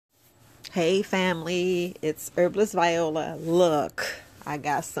Hey family, it's Herbalist Viola. Look, I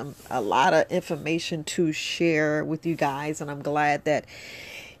got a lot of information to share with you guys, and I'm glad that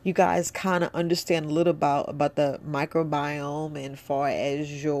you guys kind of understand a little about the microbiome and far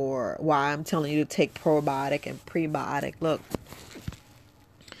as your why I'm telling you to take probiotic and prebiotic. Look,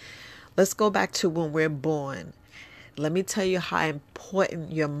 let's go back to when we're born. Let me tell you how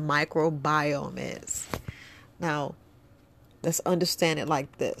important your microbiome is. Now, let's understand it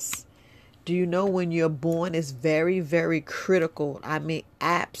like this. Do you know when you're born is very, very critical? I mean,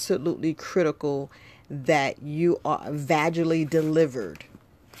 absolutely critical that you are vaginally delivered.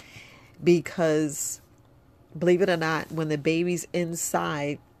 Because, believe it or not, when the baby's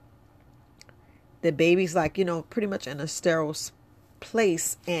inside, the baby's like, pretty much in a sterile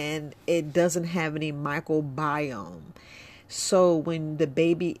place and it doesn't have any microbiome. So when the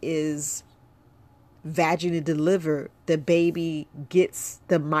baby is vaginally delivered, the baby gets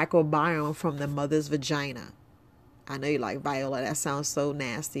the microbiome from the mother's vagina. I know you're like, Viola, that sounds so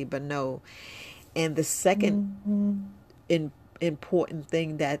nasty, but no. And the second important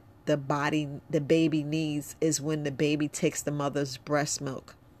thing that the baby needs is when the baby takes the mother's breast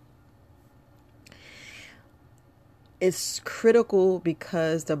milk. It's critical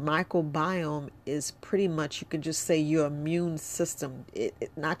because the microbiome is pretty much, you can just say, your immune system.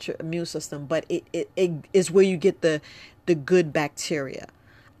 Not your immune system, but it is where you get the good bacteria.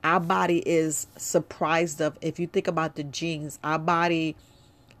 Our body is surprised of, if you think about the genes, our body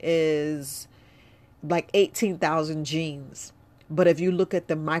is like 18,000 genes. But if you look at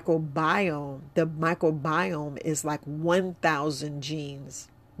the microbiome is like 1,000 genes,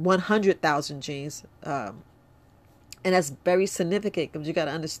 100,000 genes. And that's very significant because you got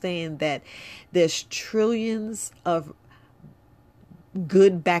to understand that there's trillions of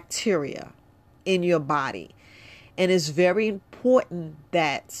good bacteria in your body. And it's very important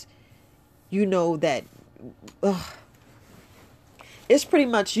that you know that it's pretty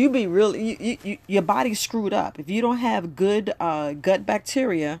much your body's screwed up. If you don't have good gut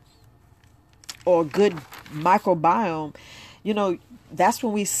bacteria or good microbiome, that's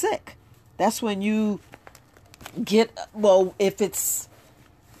when we sick. That's when you if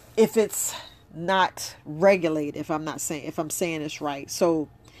it's not regulated, if I'm saying this right. So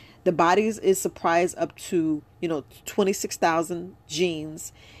the body is surprised up to 26,000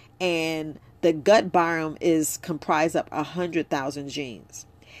 genes, and the gut biome is comprised of 100,000 genes.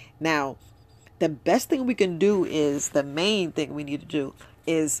 Now, the best thing we can do is, the main thing we need to do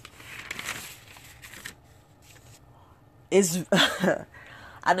is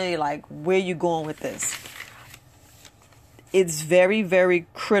I know you're like, where you going with this? It's very, very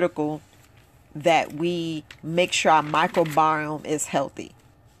critical that we make sure our microbiome is healthy.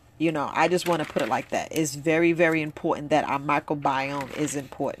 I just want to put it like that. It's very, very important that our microbiome is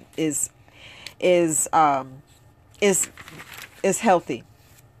important, is healthy.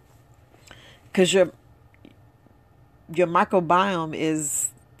 Because your microbiome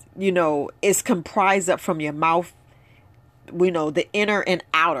is comprised up from your mouth. We know the inner and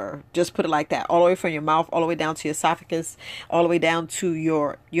outer, just put it like that, all the way from your mouth, all the way down to your esophagus, all the way down to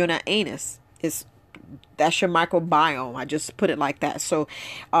your anus. That's your microbiome. I just put it like that. So,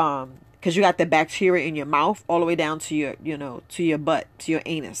 because you got the bacteria in your mouth, all the way down to your, to your butt, to your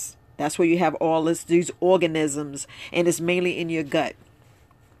anus. That's where you have all these organisms, and it's mainly in your gut.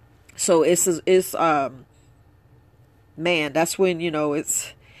 So man, that's when,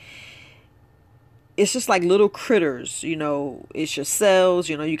 it's just like little critters, it's your cells,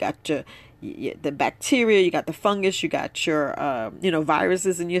 you got the bacteria, you got the fungus, you got your,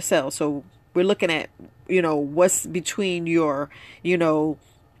 viruses in your cells. So we're looking at, what's between your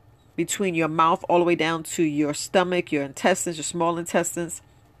mouth all the way down to your stomach, your intestines, your small intestines,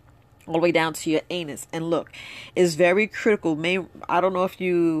 all the way down to your anus. And look, it's very critical. I don't know if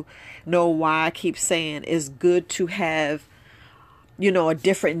you know why I keep saying it's good to have a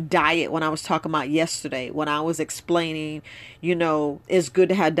different diet. When I was talking about yesterday, when I was explaining, it's good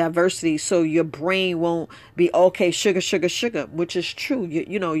to have diversity so your brain won't be, okay, sugar, sugar, sugar, which is true.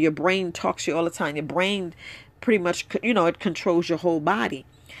 Your brain talks to you all the time. Your brain pretty much, it controls your whole body.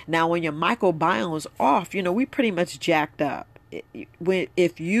 Now, when your microbiome is off, we pretty much jacked up.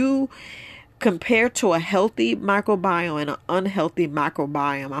 If you compare to a healthy microbiome and an unhealthy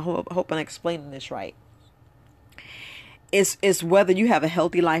microbiome, I hope I'm explaining this right. It's whether you have a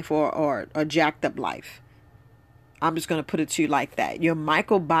healthy life or a jacked up life. I'm just going to put it to you like that. Your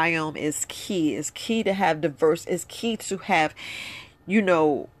microbiome is key. It's key to have diverse. It's key to have,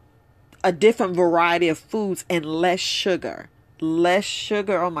 a different variety of foods and less sugar. Less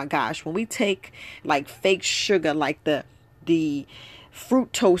sugar. Oh my gosh. When we take like fake sugar, like the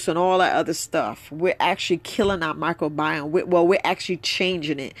fructose and all that other stuff. We're actually killing our microbiome. We're actually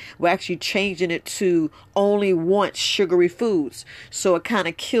changing it. We're actually changing it to only want sugary foods. So it kind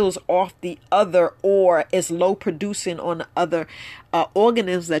of kills off the other, or is low producing on the other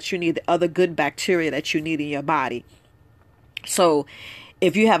organisms that you need, the other good bacteria that you need in your body. So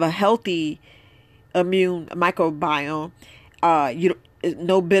if you have a healthy immune microbiome, you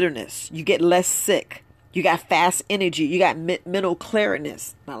no bitterness, you get less sick. You got fast energy. You got mental clarity.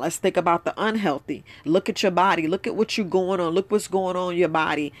 Now let's think about the unhealthy. Look at your body. Look at what you're going on. Look what's going on in your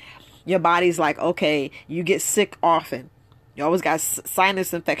body. Your body's like, okay, you get sick often. You always got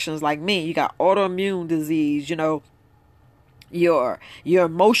sinus infections like me. You got autoimmune disease, your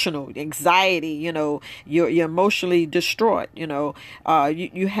emotional anxiety, you're emotionally distraught,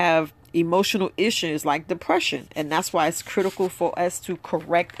 you have emotional issues like depression, and that's why it's critical for us to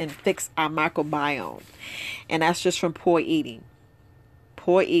correct and fix our microbiome. And that's just from poor eating.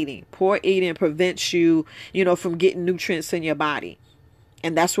 Poor eating prevents you, from getting nutrients in your body.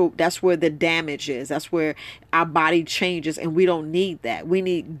 And that's where the damage is. That's where our body changes, and we don't need that. We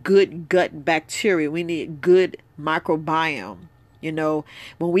need good gut bacteria. We need good microbiome.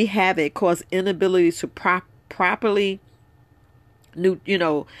 When we have it, cause inability to properly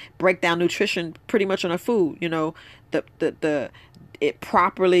break down nutrition pretty much on our food. The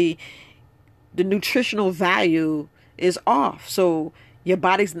nutritional value is off. So your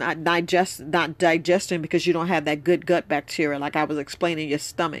body's not digesting because you don't have that good gut bacteria. Like I was explaining, your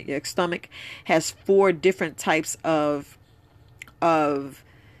stomach has 4 different types of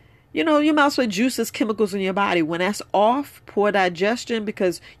your mouth with juices, chemicals in your body. When that's off, poor digestion,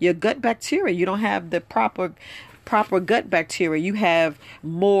 because your gut bacteria, you don't have the proper gut bacteria. You have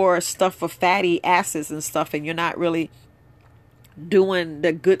more stuff for fatty acids and stuff, and you're not really doing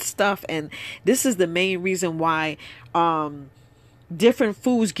the good stuff. And this is the main reason why different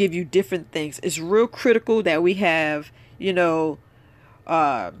foods give you different things. It's real critical that we have, I'm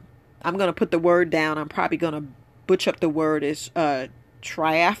going to put the word down. I'm probably going to butcher up the word. Is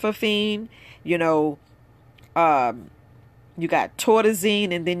triaphane, you got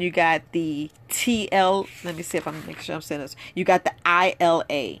tortazine, and then you got the TL. Let me see if I'm making sure I'm saying this. You got the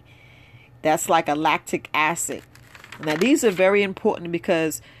ILA. That's like a lactic acid. Now these are very important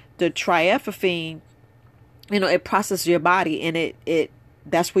because the triaphane, it processes your body, and it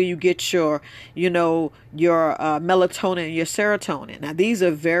that's where you get your melatonin and your serotonin. Now these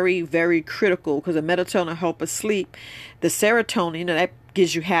are very, very critical because the melatonin helps us sleep. The serotonin, that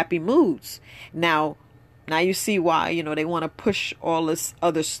gives you happy moods. Now you see why, they want to push all this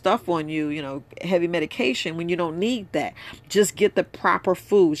other stuff on you, heavy medication, when you don't need that. Just get the proper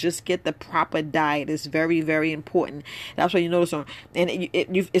foods. Just get the proper diet. It's very, very important. That's what you notice on. And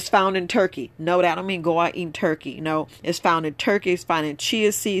it's found in turkey. No, that I don't mean go out eating turkey. No, it's found in turkey. It's found in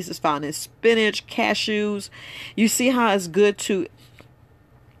chia seeds. It's found in spinach, cashews. You see how it's good to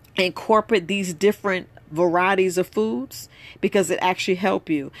incorporate these different varieties of foods, because it actually help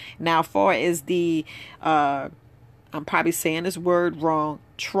you. Now, far as the I'm probably saying this word wrong,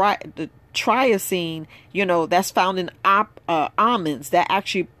 the triacine, that's found in almonds, that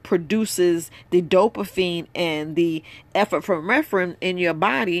actually produces the dopamine and the epinephrine in your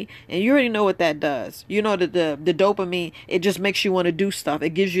body, and you already know what that does. That the dopamine, it just makes you want to do stuff. It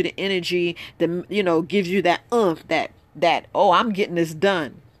gives you the energy, gives you that that oh, I'm getting this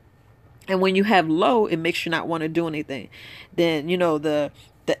done. And when you have low, it makes you not want to do anything. Then, the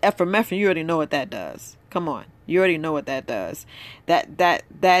epinephrine, you already know what that does. Come on. You already know what that does.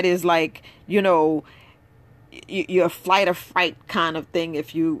 That is like, your flight or fight kind of thing.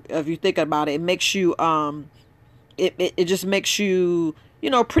 If you think about it, it makes you, it just makes you,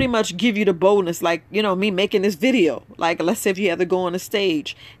 pretty much give you the boldness. Like, me making this video, like, let's say if you ever go on a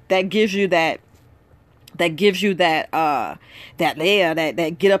stage, that gives you that layer,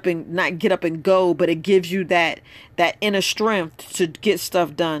 that get up and not get up and go, but it gives you that inner strength to get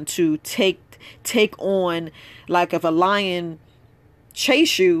stuff done, to take on. Like if a lion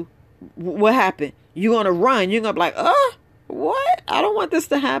chase you, what happened? You're gonna run. You're gonna be like, what? I don't want this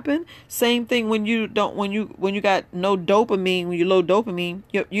to happen. Same thing when you got no dopamine, when you're low dopamine,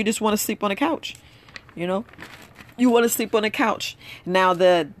 you just want to sleep on the couch. You want to sleep on the couch. Now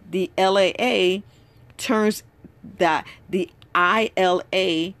the LAA turns the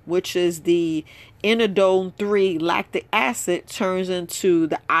ILA, which is the indole 3 lactic acid, turns into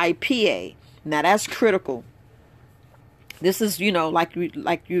the IPA. Now that's critical. This is, like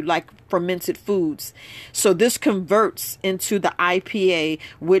fermented foods. So this converts into the IPA,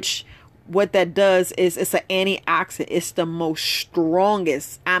 which what that does is it's an antioxidant. It's the most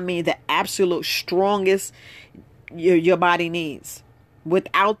strongest, the absolute strongest your body needs.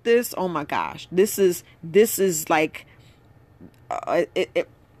 Without this, oh my gosh, this is like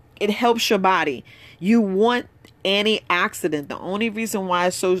it helps your body. You want antioxidant. The only reason why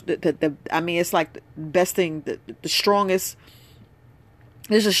it's so I mean, it's like the best thing, the strongest.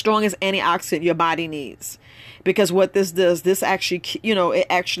 It's the strongest antioxidant your body needs, because what this does, this actually, it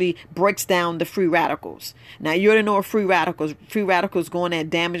actually breaks down the free radicals. Now, you already know what free radicals going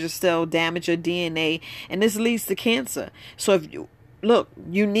and damage your cell, damage your DNA, and this leads to cancer. So if you look,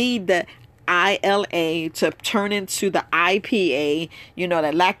 you need the ILA to turn into the IPA,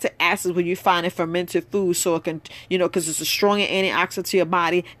 that lactic acid when you find in fermented food, so it can, because it's a stronger antioxidant to your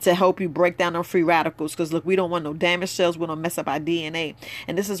body to help you break down those free radicals. Because look, we don't want no damaged cells, we don't mess up our DNA.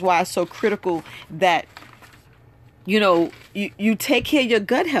 And this is why it's so critical that you take care of your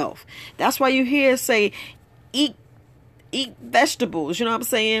gut health. That's why you hear say eat vegetables, you know what I'm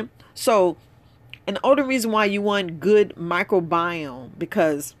saying? So, and the other reason why you want good microbiome,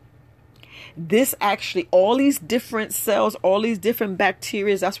 because this actually, all these different cells, all these different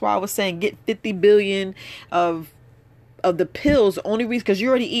bacteria, that's why I was saying get 50 billion of the pills. The only reason, because you're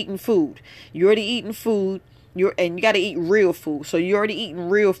already eating food. And you got to eat real food. So you're already eating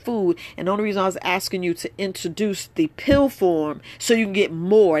real food. And the only reason I was asking you to introduce the pill form, so you can get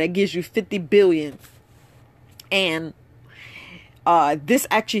more. That gives you 50 billion. And this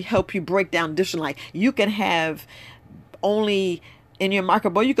actually help you break down different, like you can have only in your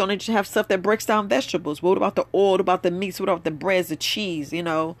microbiome, you're going to just have stuff that breaks down vegetables. What about the oil? What about the meats? What about the breads, the cheese?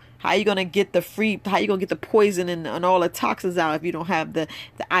 How are you going to get how you going to get the poison and all the toxins out if you don't have the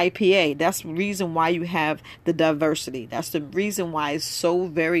IPA? That's the reason why you have the diversity. That's the reason why it's so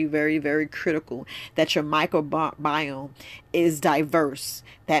very, very, very critical that your microbiome is diverse.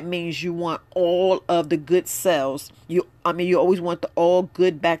 That means you want all of the good cells. You always want the all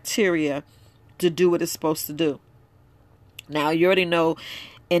good bacteria to do what it's supposed to do. Now, you already know,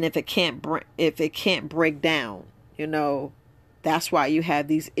 and if it can't break down, that's why you have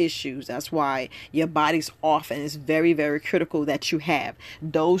these issues. That's why your body's off, and it's very, very critical that you have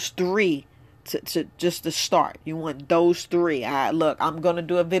those three to just to start. You want those three. Look, I'm going to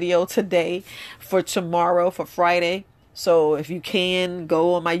do a video today for tomorrow, for Friday. So if you can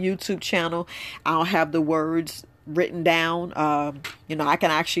go on my YouTube channel, I'll have the words written down. I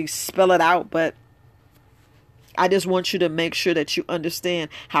can actually spell it out, but I just want you to make sure that you understand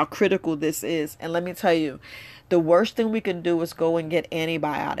how critical this is. And let me tell you, the worst thing we can do is go and get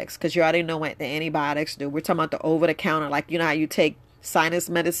antibiotics, because you already know what the antibiotics do. We're talking about the over-the-counter, like, how you take sinus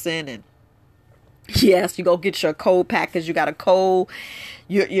medicine, and yes, you go get your cold pack because you got a cold.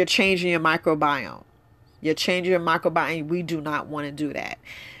 You're changing your microbiome. You're changing your microbiome. We do not want to do that.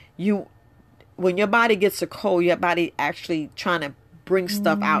 When your body gets a cold, your body actually trying to bring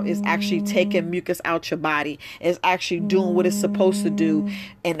stuff out, is actually taking mucus out your body, is actually doing what it's supposed to do.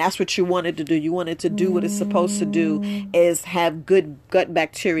 And that's what you wanted to do. You wanted to do what it's supposed to do, is have good gut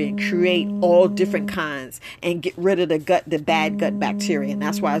bacteria and create all different kinds and get rid of the bad gut bacteria. And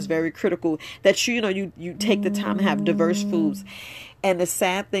that's why it's very critical that you take the time to have diverse foods. And the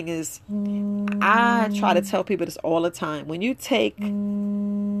sad thing is, I try to tell people this all the time. When you take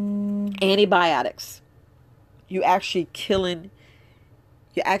antibiotics, you're actually killing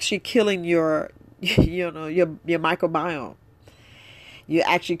your microbiome. You're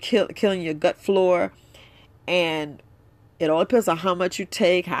actually killing your gut flora. And it all depends on how much you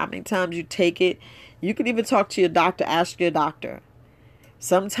take, how many times you take it. You can even talk to your doctor, ask your doctor.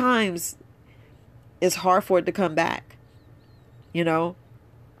 Sometimes it's hard for it to come back,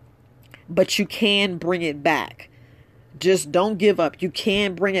 but you can bring it back. Just don't give up. You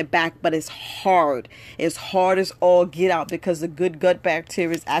can bring it back, but it's hard. It's hard as all get out, because the good gut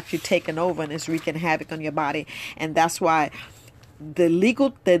bacteria is actually taking over and it's wreaking havoc on your body. And that's why the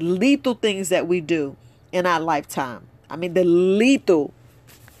lethal things that we do in our lifetime, the lethal,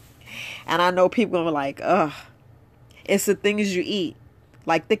 and I know people are like, ugh, it's the things you eat.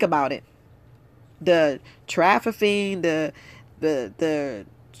 Like, think about it. The trafficking, the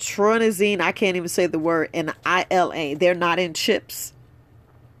tronazine, I can't even say the word, and ILA, they're not in chips.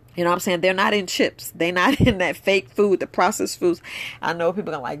 You know what I'm saying? They're not in chips. They're not in that fake food, the processed foods. I know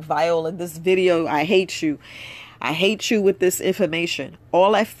people are like, Viola, this video, I hate you. I hate you with this information.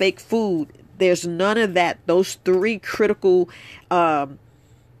 All that fake food, there's none of that. Those three critical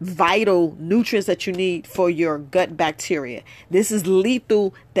vital nutrients that you need for your gut bacteria. This is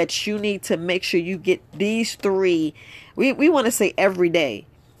lethal, that you need to make sure you get these three. We want to say every day.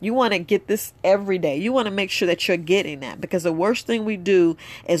 You want to get this every day. You want to make sure that you're getting that, because the worst thing we do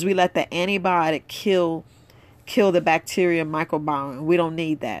is we let the antibiotic kill the bacteria microbiome. We don't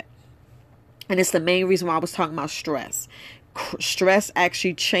need that. And it's the main reason why I was talking about stress. Stress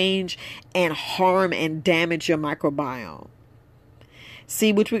actually change and harm and damage your microbiome.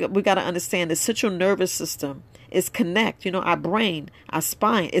 See, which we got to understand, the central nervous system is our brain, our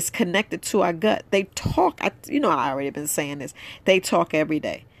spine is connected to our gut. They talk, I already been saying this. They talk every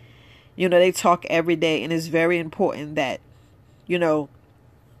day. They talk every day, and it's very important that,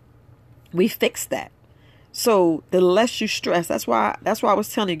 we fix that. So the less you stress, that's why I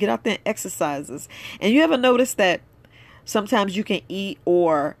was telling you, get out there and exercises. And you ever notice that sometimes you can eat,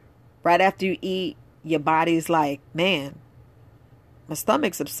 or right after you eat, your body's like, man, my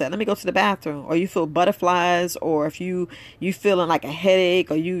stomach's upset, let me go to the bathroom. Or you feel butterflies, or if you feeling like a headache,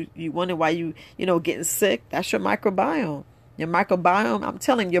 or you wonder why you getting sick, that's your microbiome. Your microbiome, I'm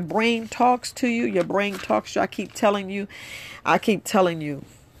telling you, your brain talks to you. Your brain talks to you. I keep telling you.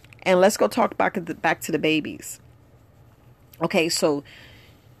 And let's go talk back to the babies. Okay, so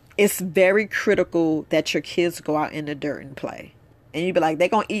it's very critical that your kids go out in the dirt and play. And you be like, they're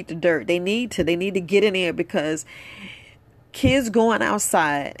going to eat the dirt. They need to get in there, because kids going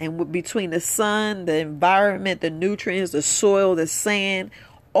outside, and between the sun, the environment, the nutrients, the soil, the sand,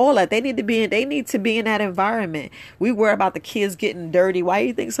 all that, they need to be in that environment. We worry about the kids getting dirty. Why do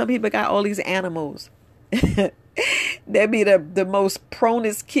you think some people got all these animals? They be the most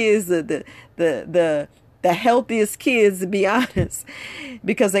pronest kids, the healthiest kids, to be honest,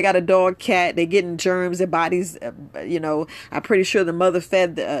 because they got a dog, cat, they getting germs, their bodies, I'm pretty sure the mother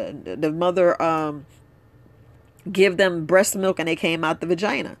fed the mother give them breast milk and they came out the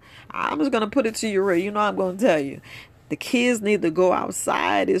vagina. I'm just going to put it to you real. I'm going to tell you, the kids need to go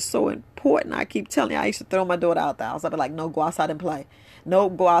outside. It's so important. I keep telling you, I used to throw my daughter out the house. I'd be like, no, go outside and play. No,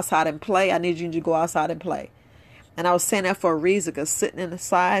 go outside and play. I need you to go outside and play. And I was saying that for a reason, because sitting in the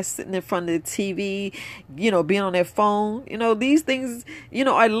side, sitting in front of the TV, being on their phone, these things,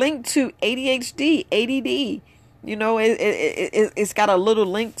 are linked to ADHD, ADD. It's got a little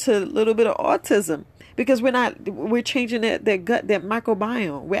link to a little bit of autism. Because we're changing their gut, their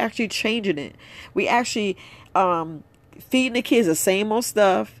microbiome. We're actually changing it. We actually feeding the kids the same old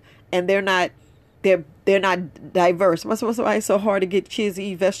stuff, and they're not diverse. That's why it's so hard to get kids to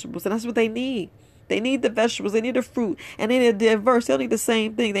eat vegetables, and that's what they need. They need the vegetables, they need the fruit, and they need diverse. They don't need the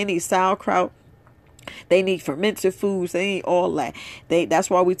same thing. They need sauerkraut. They need fermented foods. They need all that. That's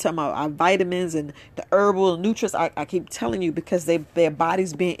why we talk about our vitamins and the herbal nutrients. I keep telling you, because their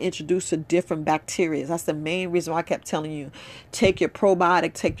body's being introduced to different bacteria. That's the main reason why I kept telling you, take your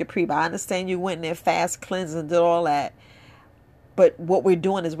probiotic, take your prebiotic. I understand you went in there fast cleansing and did all that. But what we're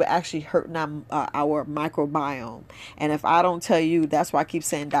doing is we're actually hurting our microbiome. And if I don't tell you, that's why I keep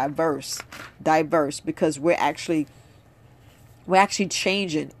saying diverse, because we're actually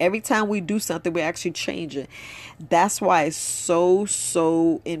changing. Every time we do something, we're actually changing. That's why it's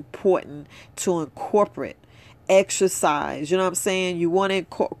so important to incorporate exercise. You know what I'm saying? You want to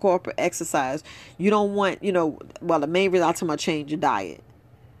incorporate exercise. You don't want, the main reason I'm talking about change your diet.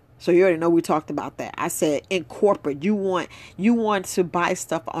 So you already know we talked about that. I said incorporate. You want to buy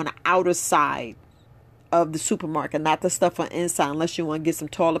stuff on the outer side of the supermarket, not the stuff on the inside, unless you want to get some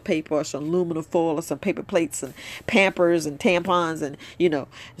toilet paper or some aluminum foil or some paper plates and Pampers and tampons and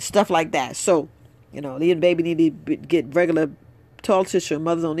stuff like that. So the baby need to get regular toilet tissue.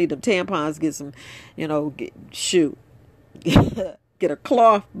 Mothers don't need them tampons. Get some get a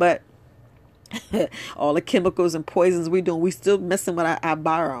cloth. But all the chemicals and poisons we doing, we still messing with our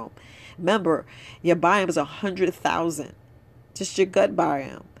biome. Remember, your biome is 100,000, just your gut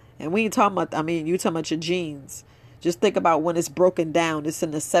biome. And we ain't talking about, you talking about your genes. Just think about when it's broken down. It's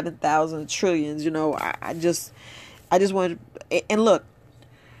in the 7,000 trillions. I just want to, and look,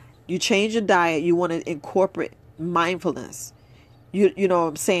 you change your diet. You want to incorporate mindfulness. You know what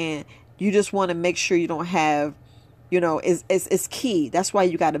I'm saying? You just want to make sure you don't have, it's key. That's why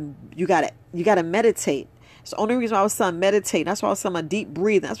you gotta meditate. It's the only reason why I was saying meditate. That's why I was saying deep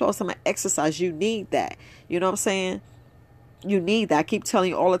breathing. That's why I was saying exercise. You need that. You know what I'm saying? You need that. I keep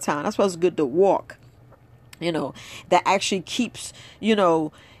telling you all the time. That's why it's good to walk. That actually keeps,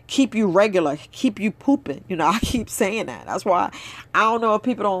 keep you regular, keep you pooping. I keep saying that. That's why I don't know if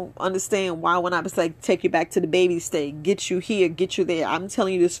people don't understand why when I was like, take you back to the baby state, get you here, get you there. I'm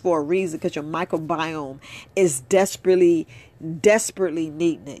telling you this for a reason, because your microbiome is desperately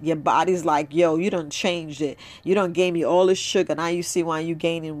needing it. Your body's like, yo, you done changed it. You done gave me all this sugar. Now you see why you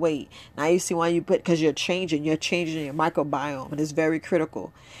gaining weight. Now you see why because you're changing your microbiome, and it's very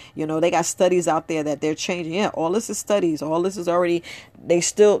critical. They got studies out there that they're changing. Yeah, all this is studies. All this is already, they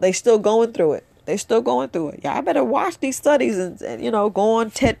still going through it. They're still going through it. Yeah, I better watch these studies and go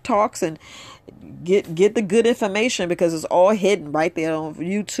on TED Talks and get the good information, because it's all hidden right there on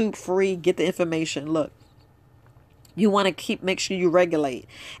YouTube, free. Get the information. Look, You want to make sure you regulate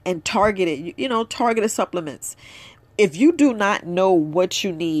and target it, targeted supplements. If you do not know what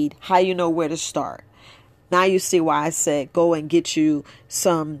you need, how you know where to start? Now you see why I said go and get you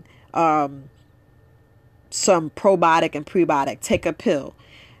some probiotic and prebiotic. Take a pill,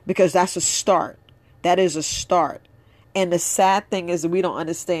 because that's a start. That is a start. And the sad thing is that we don't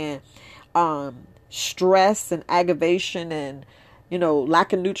understand stress and aggravation and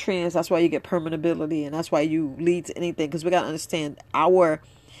lack of nutrients. That's why you get permeability, and that's why you lead to anything. Because we got to understand our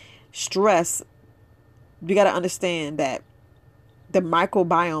stress. We got to understand that the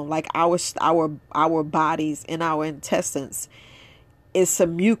microbiome, like our bodies and our intestines, is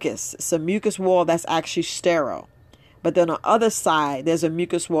some mucus. It's a mucus wall that's actually sterile. But then on the other side, there's a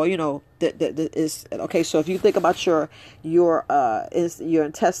mucus wall, that is okay. So if you think about your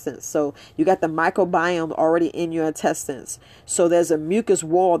intestines, so you got the microbiome already in your intestines. So there's a mucus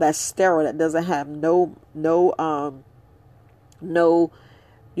wall that's sterile, that doesn't have nothing.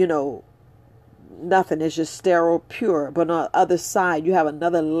 It's just sterile, pure. But on the other side, you have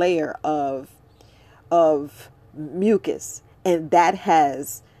another layer of mucus, and that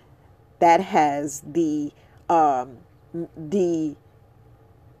has the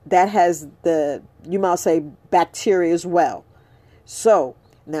you might say bacteria as well. So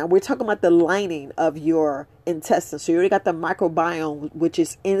now we're talking about the lining of your intestines. So you already got the microbiome, which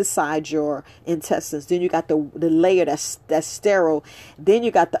is inside your intestines. Then you got the layer that's sterile. Then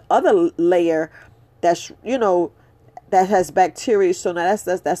you got the other layer that's that has bacteria. So now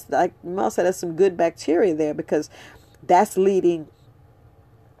that's like you might say, that's some good bacteria there, because that's leading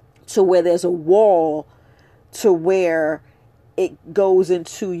to where there's a wall to where it goes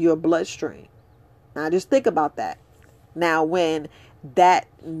into your bloodstream. Now just think about that. Now when that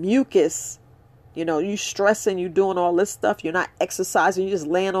mucus, you stressing, you doing all this stuff, you're not exercising, you just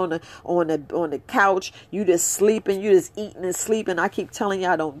laying on the couch, you just sleeping, you just eating and sleeping. I keep telling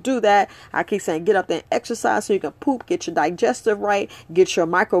y'all don't do that. I keep saying get up there and exercise so you can poop, get your digestive right, get your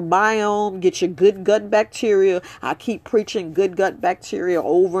microbiome, get your good gut bacteria. I keep preaching good gut bacteria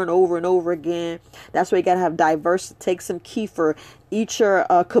over and over and over again. That's why you gotta have diverse. Take some kefir, eat your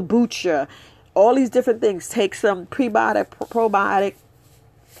kombucha, all these different things. Take some prebiotic, probiotic.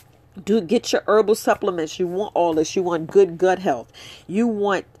 Get your herbal supplements. You want all this. You want good gut health. You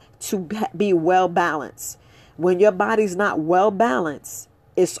want to be well balanced. When your body's not well balanced,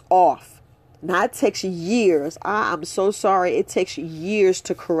 it's off. Now it takes years. I'm so sorry. It takes years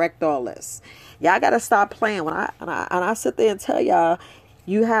to correct all this. Y'all got to stop playing. When I sit there and tell y'all,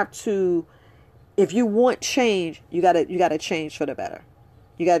 you have to, if you want change, you gotta change for the better.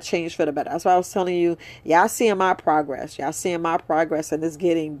 You got to change for the better. That's why I was telling you, y'all seeing my progress. Y'all seeing my progress, and it's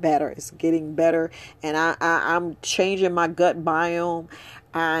getting better. It's getting better. And I'm changing my gut biome.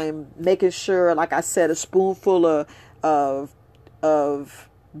 I'm making sure, like I said, a spoonful of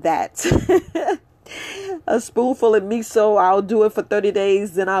that. A spoonful of miso. I'll do it for 30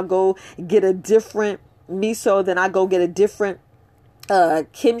 days. Then I'll go get a different miso. Then I go get a different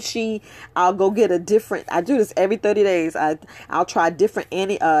kimchi. I'll go get a different. I do this every 30 days. I'll try different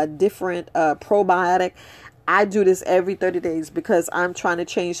probiotic. I do this every 30 days because I'm trying to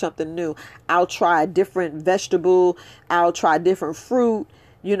change something new. I'll try a different vegetable. I'll try different fruit.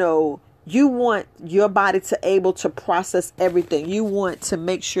 You want your body to able to process everything. You want to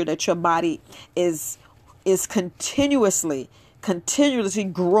make sure that your body is continuously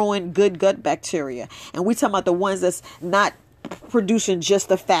growing good gut bacteria. And we talking about the ones that's not producing just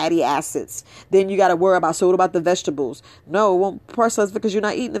the fatty acids. Then you got to worry about, so what about the vegetables? No, it won't process because you're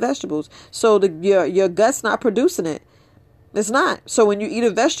not eating the vegetables. So your gut's not producing it. It's not. So when you eat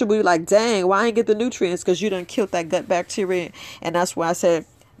a vegetable, you're like, dang, why I ain't get the nutrients? Because you done killed that gut bacteria. And that's why I said,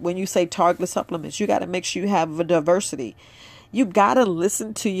 when you say targeted supplements, you got to make sure you have a diversity. You got to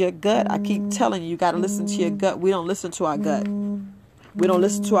listen to your gut. I keep telling you, got to listen to your gut. We don't listen to our gut. We don't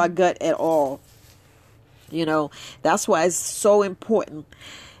listen to our gut at all. That's why it's so important.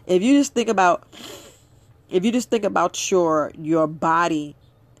 If you just think about your body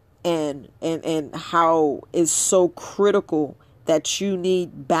and how it's so critical that you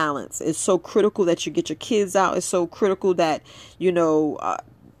need balance. It's so critical that you get your kids out. It's so critical that,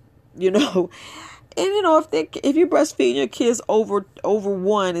 if you breastfeed your kids over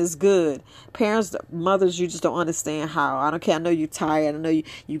one is good. Parents, mothers, you just don't understand how. I don't care. I know you're tired. I know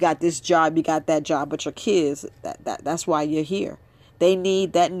you got this job, you got that job, but your kids, that's why you're here. They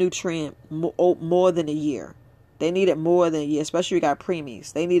need that nutrient more than a year. They need it more than a year, especially if you got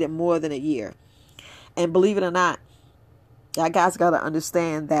preemies. They need it more than a year. And believe it or not, y'all guys got to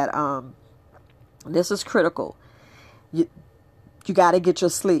understand that this is critical. You got to get your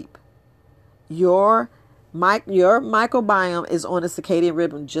sleep. Your Your microbiome is on a circadian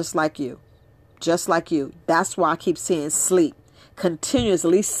rhythm just like you. Just like you. That's why I keep saying sleep. Continuous,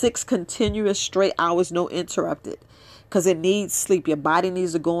 at least 6 continuous straight hours, no interrupted. Because it needs sleep. Your body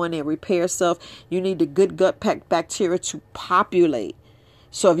needs to go in and repair itself. You need the good gut bacteria to populate.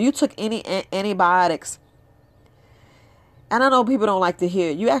 So if you took any antibiotics, and I know people don't like to hear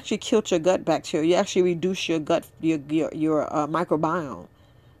it, you actually killed your gut bacteria. You actually reduce your gut, your microbiome.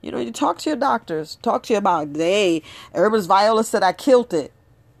 You know, you talk to your doctors. Talk to you about, hey, Herbalist Viola said I killed it.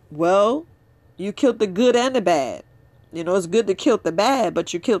 Well, you killed the good and the bad. You know, it's good to kill the bad,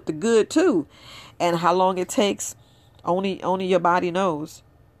 but you killed the good too. And how long it takes, only your body knows.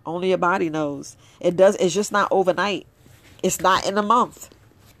 Only your body knows. It's just not overnight. It's not in a month.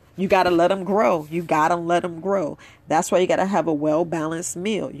 You got to let them grow. You got to let them grow. That's why you got to have a well-balanced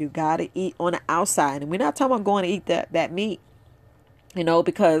meal. You got to eat on the outside. And we're not talking about going to eat that meat, you know,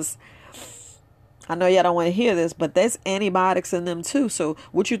 because I know y'all don't want to hear this, but there's antibiotics in them too. So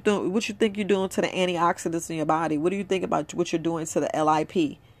what you think you're doing to the antioxidants in your body? What do you think about what you're doing to the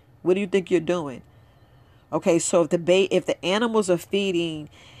LIP? What do you think you're doing? Okay, so if the animals are feeding,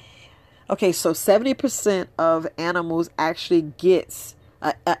 okay, so 70% of animals actually gets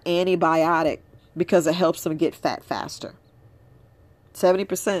an antibiotic because it helps them get fat faster.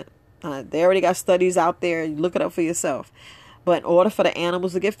 70%. They already got studies out there. You look it up for yourself. But in order for the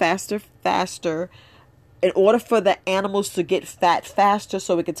animals to get faster, in order for the animals to get fat faster,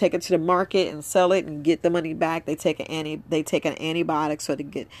 so we can take it to the market and sell it and get the money back, they take an antibiotic so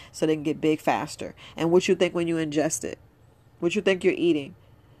they can get big faster. And what you think when you ingest it? What you think you're eating?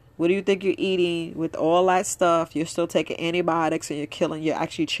 What do you think you're eating with all that stuff? You're still taking antibiotics and you're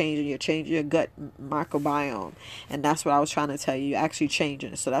actually changing your gut microbiome. And that's what I was trying to tell you. You're actually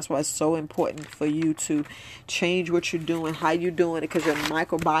changing it. So that's why it's so important for you to change what you're doing, how you're doing it, because your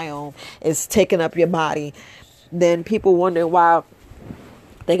microbiome is taking up your body. Then people wonder why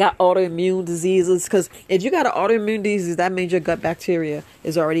they got autoimmune diseases. Because if you got an autoimmune disease, that means your gut bacteria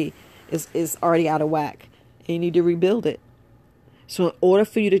is already out of whack. And you need to rebuild it. So in order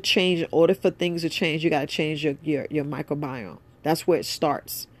for you to change, in order for things to change, you got to change your microbiome. That's where it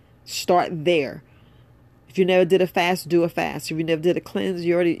starts. Start there. If you never did a fast, do a fast. If you never did a cleanse,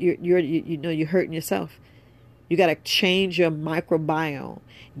 you're hurting yourself. You got to change your microbiome.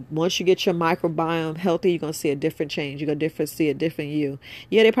 Once you get your microbiome healthy, you're going to see a different change. You're going to see a different you.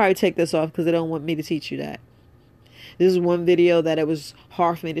 Yeah, they probably take this off because they don't want me to teach you that. This is one video that it was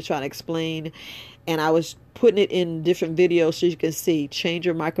hard for me to try to explain. And I was putting it in different videos so you can see. Change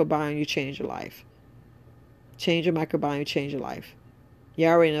your microbiome, you change your life. Change your microbiome, you change your life. You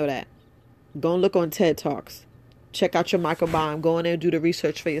already know that. Go and look on TED Talks. Check out your microbiome. Go in there and do the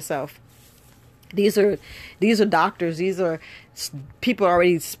research for yourself. These are doctors. These are people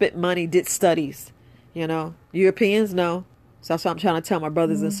already spent money, did studies. You know, Europeans know. So that's what I'm trying to tell my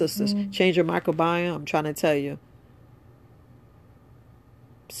brothers and sisters. Change your microbiome. I'm trying to tell you.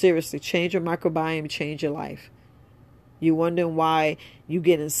 Seriously, change your microbiome, change your life. You wondering why you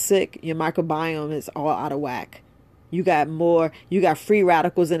getting sick, your microbiome is all out of whack. You got free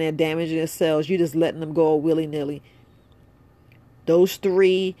radicals in there damaging your cells. You just letting them go willy-nilly. Those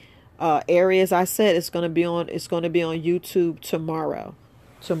 3 areas I said, it's going to be on YouTube tomorrow.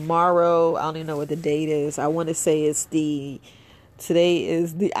 Tomorrow, I don't even know what the date is. I want to say today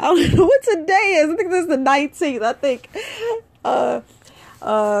is I don't know what today is. I think this is the 19th. I think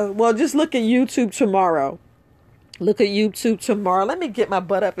well, just look at YouTube tomorrow. Look at YouTube tomorrow. Let me get my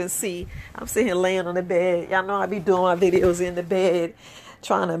butt up and see. I'm sitting here laying on the bed. Y'all know I be doing my videos in the bed,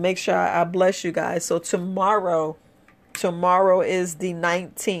 trying to make sure I bless you guys. So tomorrow is the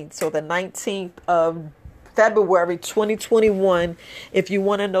 19th. So the 19th of February 2021. If you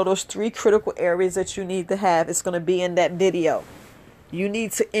want to know those 3 critical areas that you need to have, it's going to be in that video. You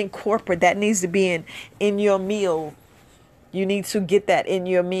need to incorporate that. Needs to be in your meal. You need to get that in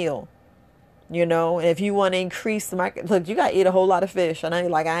your meal, you know. And if you want to increase look, you got to eat a whole lot of fish. I know you're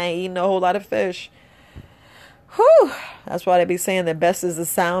like, I ain't eating a whole lot of fish. Whew. That's why they be saying the best is the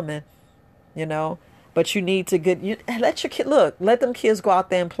salmon, you know. But you need to let your kid, let them kids go out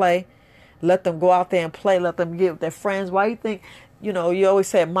there and play. Let them go out there and play. Let them get with their friends. Why you think, you know, you always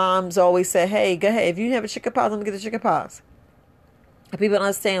say, moms always say, hey, go ahead. If you have a chickenpox, let me get the chickenpox. People don't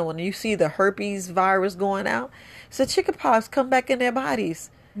understand when you see the herpes virus going out, so chickenpox come back in their bodies.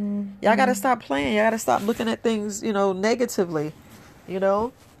 Y'all got to stop playing. Y'all got to stop looking at things, you know, negatively. You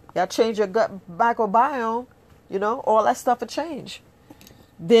know, y'all change your gut microbiome, you know, all that stuff will change.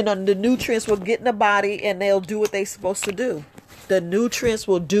 Then the nutrients will get in the body and they'll do what they're supposed to do. the nutrients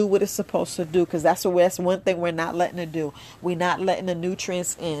will do what it's supposed to do, because that's one thing we're not letting it do. We're not letting the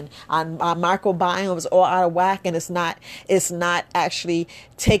nutrients in. Our microbiome is all out of whack, and it's not actually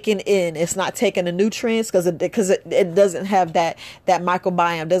taking in. It's not taking the nutrients because it doesn't have that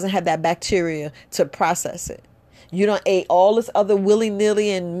microbiome, doesn't have that bacteria to process it. You don't ate all this other willy-nilly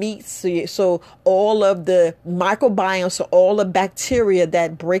and meats, so all of the microbiome, so all the bacteria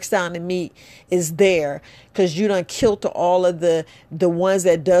that breaks down the meat is there, because you done killed all of the ones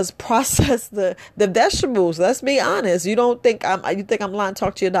that does process the vegetables. Let's be honest. You think I'm lying?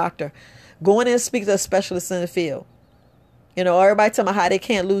 Talk to your doctor. Go in and speak to a specialist in the field. Everybody tell me how they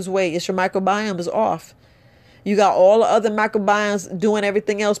can't lose weight. It's your microbiome is off. You got all the other microbiomes doing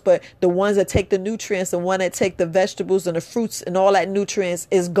everything else, but the ones that take the nutrients, the one that take the vegetables and the fruits and all that nutrients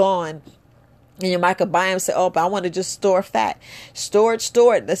is gone. And your microbiome say, oh, but I want to just store fat. Store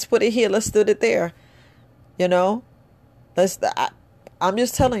it. Let's put it here. Let's put it there. I'm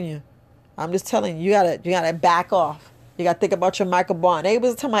just telling you. You gotta back off. You gotta think about your microbiome. They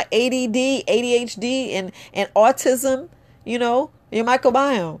was talking about ADD, ADHD, and autism. Your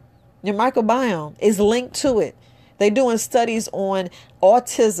microbiome. Your microbiome is linked to it. They're doing studies on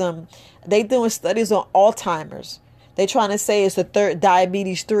autism. They're doing studies on Alzheimer's. They're trying to say it's the third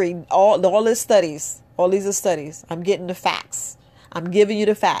diabetes 3. All these studies. All these are studies. I'm getting the facts. I'm giving you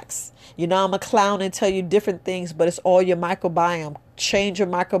the facts. I'm a clown and tell you different things, but it's all your microbiome. Change your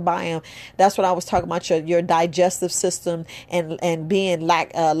microbiome. That's what I was talking about, your digestive system and being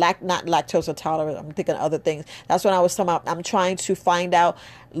not lactose intolerant. I'm thinking of other things. That's what I was talking about. I'm trying to find out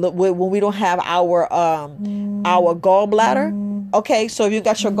when we don't have our gallbladder. Okay, so if you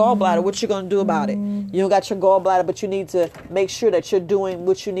got your gallbladder, what you gonna do about it? You don't got your gallbladder, but you need to make sure that you're doing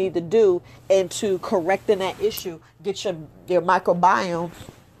what you need to do and to correcting that issue. Get your microbiome.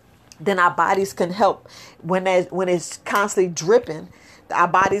 Then our bodies can help when it's constantly dripping. Our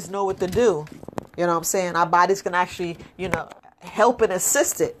bodies know what to do. You know what I'm saying? Our bodies can actually, help and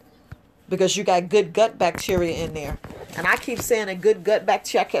assist it, because you got good gut bacteria in there. And I keep saying a good gut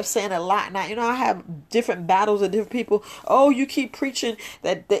bacteria. I kept saying a lot. Now, I have different battles with different people. Oh, you keep preaching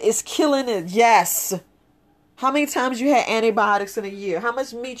that it's killing it. Yes. How many times you had antibiotics in a year? How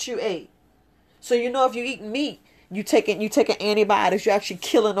much meat you ate? So if you eat meat, you taking antibiotics, you're actually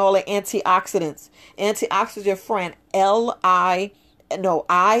killing all the antioxidants. Antioxidants, your friend, ILLPA.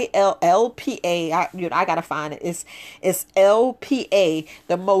 I gotta find it. It's LPA,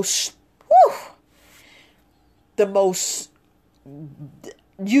 the most.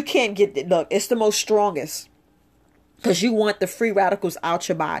 You can't get it. Look, it's the most strongest. Because you want the free radicals out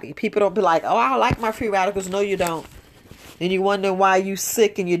your body. People don't be like, oh, I like my free radicals. No, you don't. And you wonder why you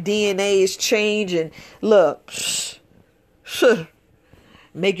sick and your DNA is changing. Look,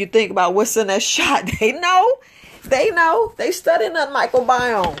 make you think about what's in that shot. They know. They studying the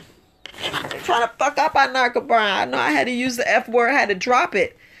microbiome. They trying to fuck up our microbiome. I know I had to use the F word. I had to drop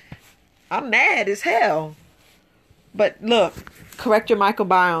it. I'm mad as hell. But look, correct your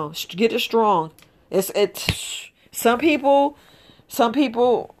microbiome. Get it strong. It's some people.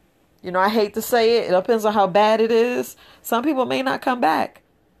 I hate to say it. It depends on how bad it is. Some people may not come back.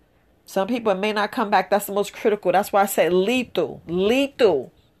 That's the most critical. That's why I say lethal.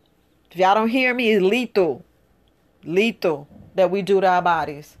 Lethal. If y'all don't hear me, it's lethal. Lethal that we do to our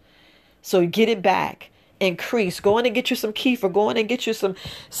bodies. So get it back. Increase. Go in and get you some kefir. Go in and get you do a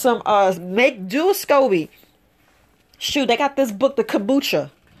SCOBY. Shoot, they got this book, the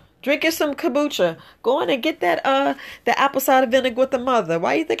kombucha. Drink you some kombucha. Go in and get that the apple cider vinegar with the mother.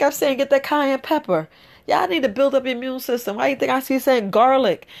 Why you think I'm saying get that cayenne pepper? Y'all need to build up your immune system. Why you think I see saying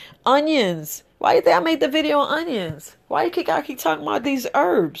garlic, onions? Why you think I made the video on onions? Why you think I keep talking about these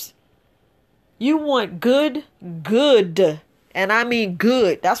herbs? You want good. And I mean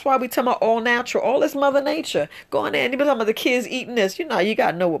good. That's why we talking about all natural. All this Mother Nature. Go in there and you be talking about the kids eating this. You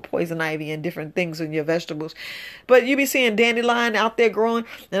got to know what poison ivy and different things in your vegetables. But you be seeing dandelion out there growing.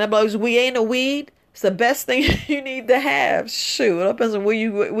 And everybody's, we ain't a weed. It's the best thing you need to have. Shoot. It depends on where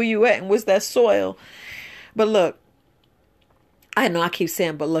you at and what's that soil. But look. I know I keep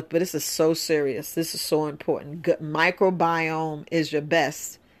saying, but this is so serious. This is so important. Good microbiome is your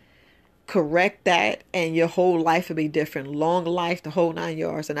best. Correct that and your whole life will be different. Long life, the whole 9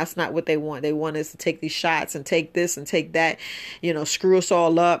 yards. And that's not what they want. They want us to take these shots and take this and take that, screw us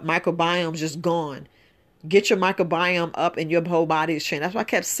all up. Microbiome's just gone. Get your microbiome up and your whole body is changed. That's why I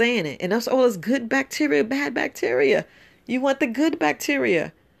kept saying it. And that's all this good bacteria, bad bacteria. You want the good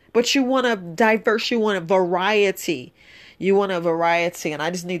bacteria, but you want a diverse, you want a variety. You want a variety. And I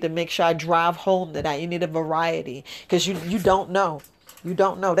just need to make sure I drive home to that. You need a variety because you don't know. You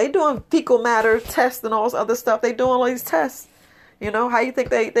don't know. They doing fecal matter tests and all this other stuff. They doing all these tests. You know, how you think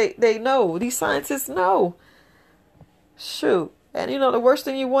they know? These scientists know. Shoot. And you know, the worst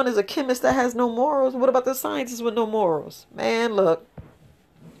thing you want is a chemist that has no morals. What about the scientists with no morals? Man, look.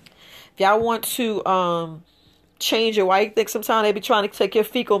 If y'all want to change it, why you think sometimes they be trying to take your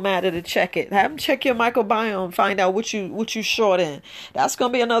fecal matter to check it? Have them check your microbiome, find out what you short in. That's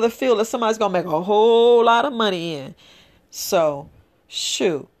gonna be another field that somebody's gonna make a whole lot of money in. So,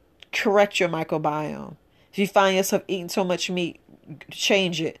 shoot, correct your microbiome. If you find yourself eating so much meat,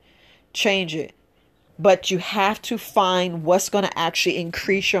 change it. Change it. But you have to find what's going to actually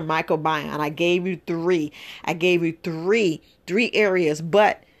increase your microbiome. And I gave you three. I gave you three areas.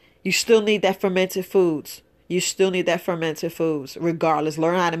 But you still need that fermented foods. You still need that fermented foods. Regardless,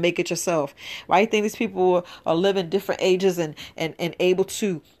 learn how to make it yourself. Why do you think these people are living different ages and able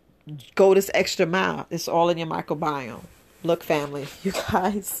to go this extra mile? It's all in your microbiome. Look, family, you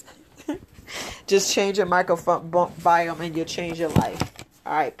guys, just change your microbiome and you'll change your life.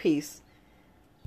 All right, peace.